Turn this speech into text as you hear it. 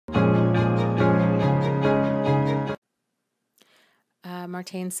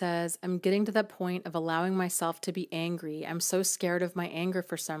Martine says, I'm getting to that point of allowing myself to be angry. I'm so scared of my anger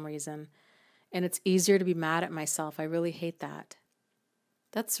for some reason. And it's easier to be mad at myself. I really hate that.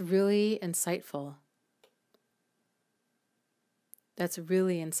 That's really insightful. That's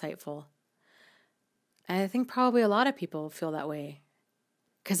really insightful. And I think probably a lot of people feel that way.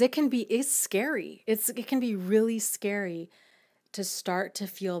 Because it's scary. It can be really scary to start to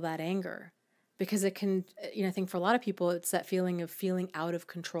feel that anger. Because it can, I think for a lot of people, it's that feeling of feeling out of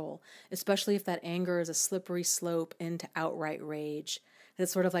control, especially if that anger is a slippery slope into outright rage. And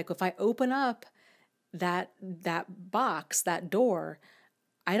it's sort of like, if I open up that box, that door,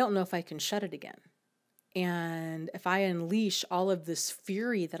 I don't know if I can shut it again. And if I unleash all of this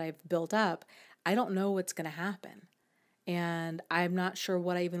fury that I've built up, I don't know what's going to happen. And I'm not sure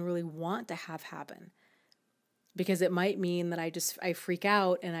what I even really want to have happen. Because it might mean that I freak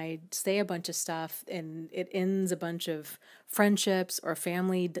out and I say a bunch of stuff and it ends a bunch of friendships or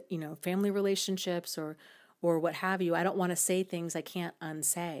family relationships or what have you. I don't want to say things I can't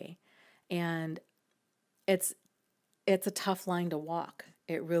unsay. And it's a tough line to walk.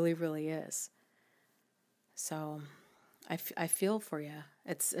 It really, really is. So I feel for you.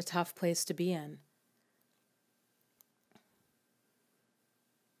 It's a tough place to be in.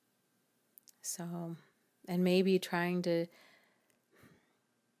 So, and maybe trying to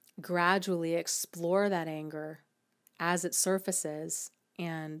gradually explore that anger as it surfaces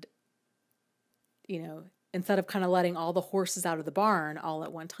and, instead of kind of letting all the horses out of the barn all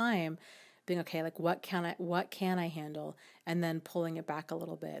at one time, being okay, like what can I handle? And then pulling it back a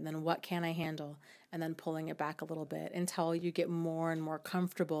little bit. And then what can I handle? And then pulling it back a little bit until you get more and more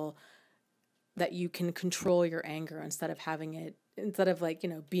comfortable that you can control your anger instead of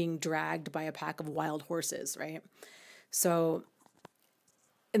being dragged by a pack of wild horses, right? So,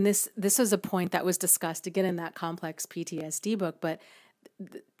 and this is a point that was discussed again in that complex PTSD book, but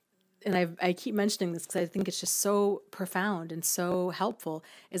and I keep mentioning this because I think it's just so profound and so helpful,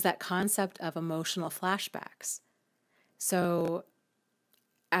 is that concept of emotional flashbacks. So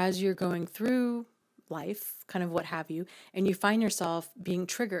as you're going through life, kind of what have you, and you find yourself being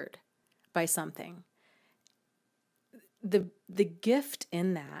triggered by something, the gift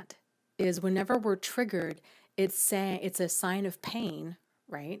in that is whenever we're triggered, it's a sign of pain,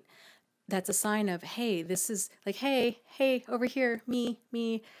 right? That's a sign of, hey, this is like, hey, over here, me,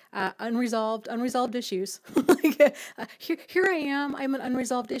 unresolved issues. Here I am. I'm an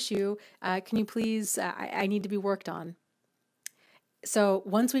unresolved issue. Can you please? I need to be worked on. So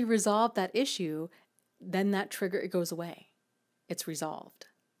once we resolve that issue, then that trigger, it goes away. It's resolved,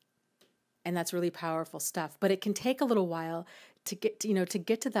 and that's really powerful stuff. But it can take a little while to get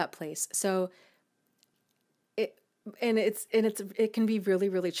to that place. So it can be really,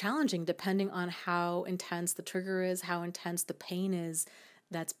 really challenging depending on how intense the trigger is, how intense the pain is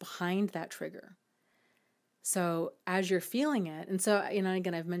that's behind that trigger. So as you're feeling it, and so,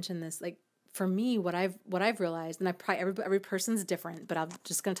 again, I've mentioned this, like for me, what I've realized, and every person's different, but I'm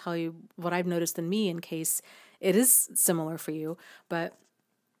just going to tell you what I've noticed in me in case it is similar for you. But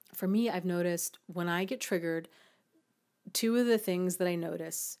for me, I've noticed when I get triggered, two of the things that I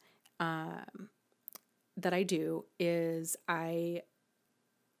notice, that I do is and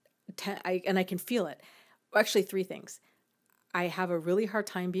I can feel it. Actually, three things. I have a really hard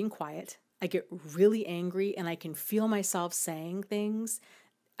time being quiet. I get really angry and I can feel myself saying things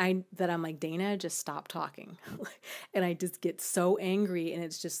that I'm like, Dana, just stop talking. And I just get so angry and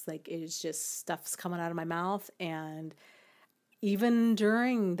it's just stuff's coming out of my mouth. And even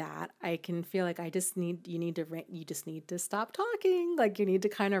during that, I can feel like you just need to stop talking. Like you need to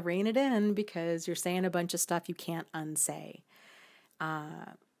kind of rein it in because you're saying a bunch of stuff you can't unsay.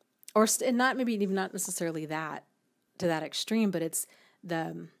 And not necessarily that to that extreme, but it's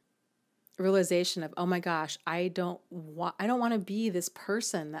the realization of, oh my gosh, I don't want to be this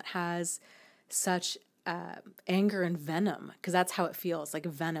person that has such anger and venom, because that's how it feels, like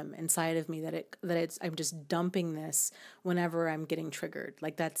venom inside of me, I'm just dumping this whenever I'm getting triggered.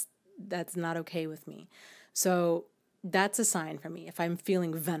 Like that's not okay with me. So that's a sign for me if I'm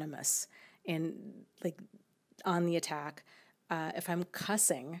feeling venomous and like on the attack. If I'm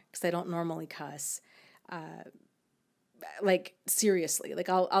cussing, because I don't normally cuss, like seriously, like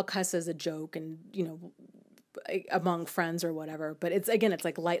I'll cuss as a joke and among friends or whatever, but it's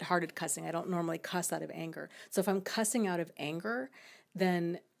like lighthearted cussing. I don't normally cuss out of anger. So if I'm cussing out of anger,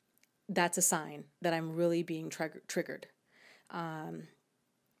 then that's a sign that I'm really being triggered. And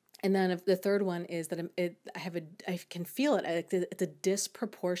then the third one is that I can feel it. It's a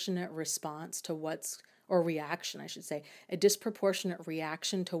disproportionate response to reaction, I should say, a disproportionate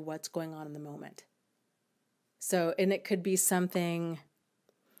reaction to what's going on in the moment. So, and it could be something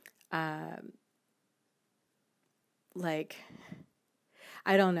Like,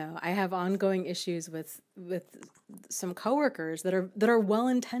 I don't know. I have ongoing issues with some coworkers that are well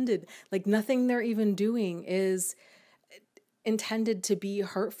intended. Like nothing they're even doing is intended to be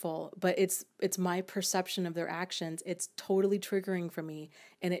hurtful, but it's my perception of their actions. It's totally triggering for me,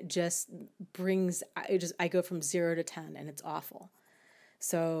 and it just brings I go from 0 to 10, and it's awful.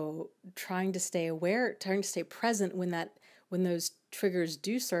 So trying to stay aware, trying to stay present when those triggers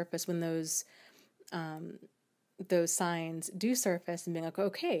do surface, when those signs do surface, and being like,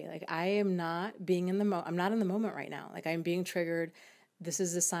 okay, like I am not being in I'm not in the moment right now. Like I'm being triggered. This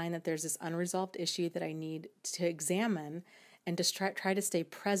is a sign that there's this unresolved issue that I need to examine, and to try to stay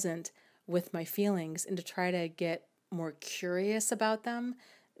present with my feelings, and to try to get more curious about them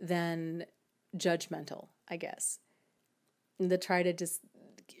than judgmental, I guess. And to try to just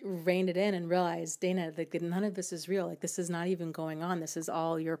rein it in and realize, Dana, like none of this is real. Like this is not even going on. This is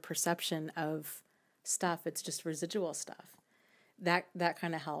all your perception of stuff. It's just residual stuff. That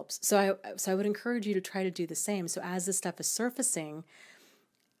kind of helps. So I would encourage you to try to do the same. So as this stuff is surfacing,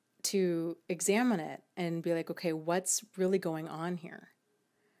 to examine it and be like, okay, what's really going on here?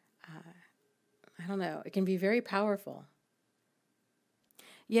 I don't know. It can be very powerful.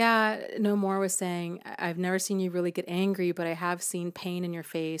 Yeah, No More was saying, I've never seen you really get angry, but I have seen pain in your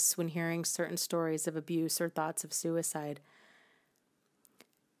face when hearing certain stories of abuse or thoughts of suicide.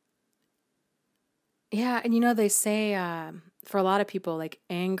 Yeah, and they say for a lot of people, like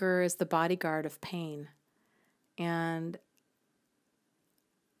anger is the bodyguard of pain. And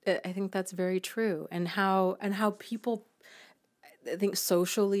I think that's very true. And how people, I think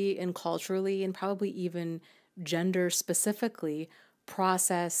socially and culturally and probably even gender specifically,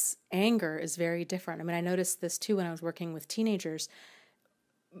 process anger is very different. I mean, I noticed this too when I was working with teenagers.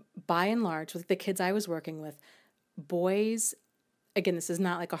 By and large, with the kids I was working with, boys, again, this is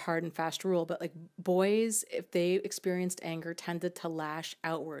not like a hard and fast rule, but like boys, if they experienced anger, tended to lash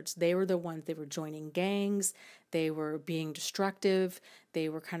outwards. They were the ones, they were joining gangs, they were being destructive, they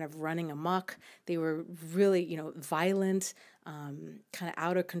were kind of running amok, they were really, violent, kind of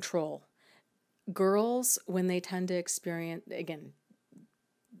out of control. Girls, when they tend to experience, again,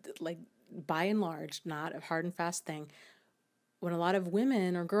 like by and large, not a hard and fast thing, when a lot of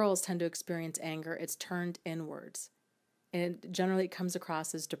women or girls tend to experience anger, it's turned inwards. And it generally comes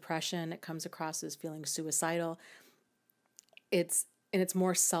across as depression, it comes across as feeling suicidal. It's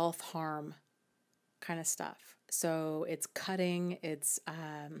more self-harm kind of stuff. So it's cutting,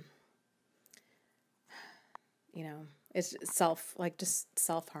 you know, it's like just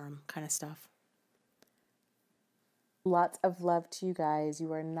self-harm kind of stuff. Lots of love to you guys.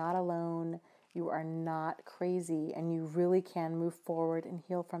 You are not alone. You are not crazy, and you really can move forward and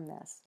heal from this.